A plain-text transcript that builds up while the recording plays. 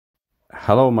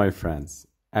Hello my friends,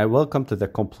 and welcome to the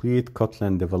complete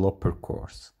Kotlin developer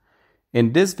course.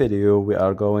 In this video, we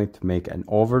are going to make an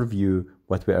overview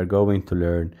what we are going to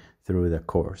learn through the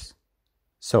course.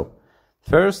 So,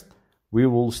 first, we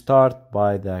will start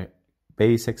by the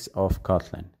basics of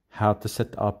Kotlin, how to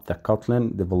set up the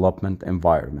Kotlin development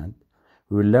environment.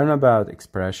 We will learn about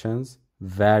expressions,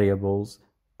 variables,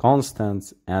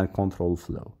 constants, and control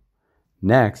flow.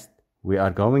 Next, we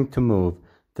are going to move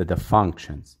to the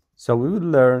functions. So we will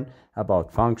learn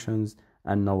about functions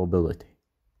and nullability.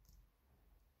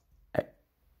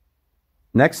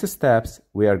 Next steps,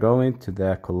 we are going to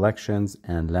the collections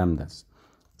and lambdas.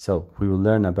 So we will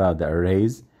learn about the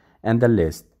arrays and the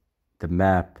list, the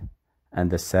map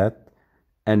and the set,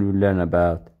 and we'll learn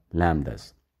about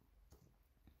lambdas.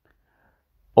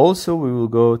 Also, we will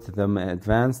go to the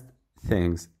advanced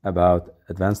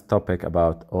topic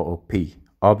about OOP,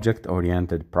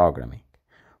 object-oriented programming.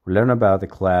 We learn about the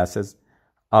classes,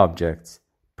 objects,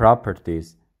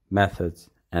 properties, methods,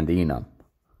 and enum.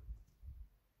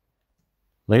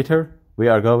 Later, we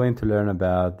are going to learn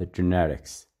about the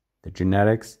generics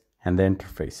and the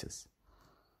interfaces.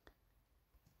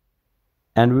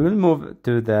 And we will move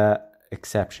to the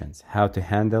exceptions, how to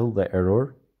handle the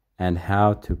error and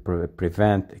how to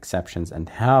prevent exceptions and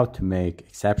how to make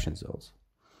exceptions also.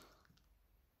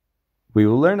 We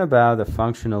will learn about the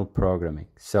functional programming.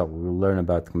 So we will learn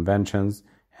about conventions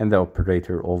and the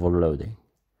operator overloading.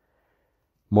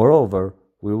 Moreover,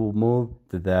 we will move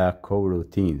to the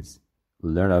coroutines.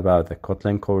 We'll learn about the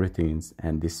Kotlin coroutines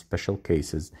and these special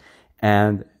cases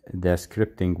and the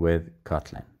scripting with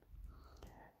Kotlin.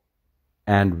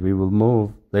 And we will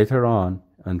move later on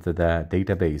into the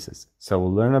databases. So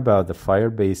we'll learn about the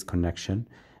Firebase connection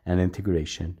and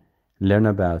integration, learn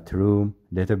about room,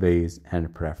 database,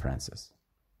 and preferences.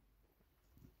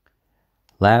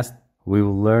 Last, we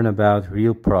will learn about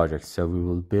real projects, so we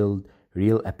will build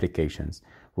real applications.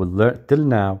 Till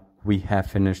now, we have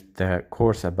finished the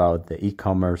course about the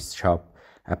e-commerce shop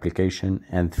application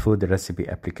and food recipe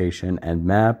application and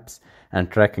maps and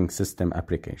tracking system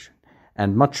application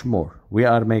and much more. We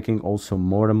are making also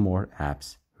more and more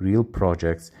apps, real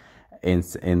projects in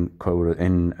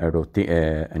Kotlin.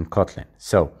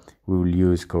 So we will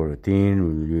use coroutine,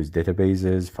 we will use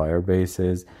databases,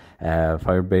 Firebase,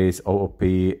 OOP,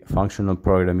 functional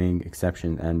programming,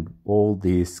 exception, and all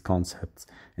these concepts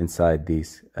inside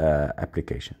these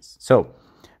applications. So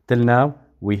till now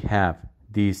we have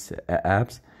these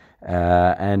apps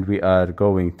and we are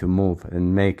going to move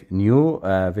and make new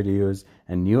videos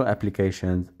and new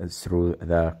applications through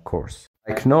the course.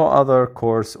 Like no other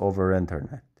course over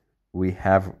internet, we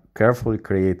have carefully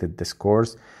created this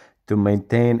course to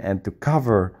maintain and to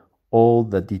cover all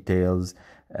the details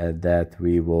that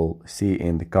we will see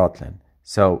in the Kotlin.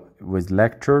 So with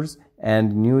lectures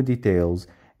and new details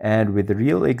and with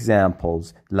real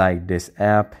examples like this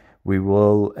app, we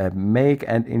will make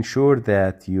and ensure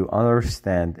that you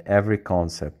understand every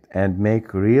concept and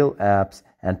make real apps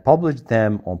and publish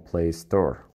them on Play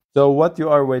Store. So what you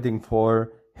are waiting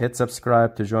for? Hit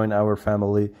subscribe to join our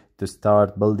family to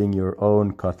start building your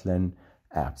own Kotlin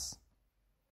apps.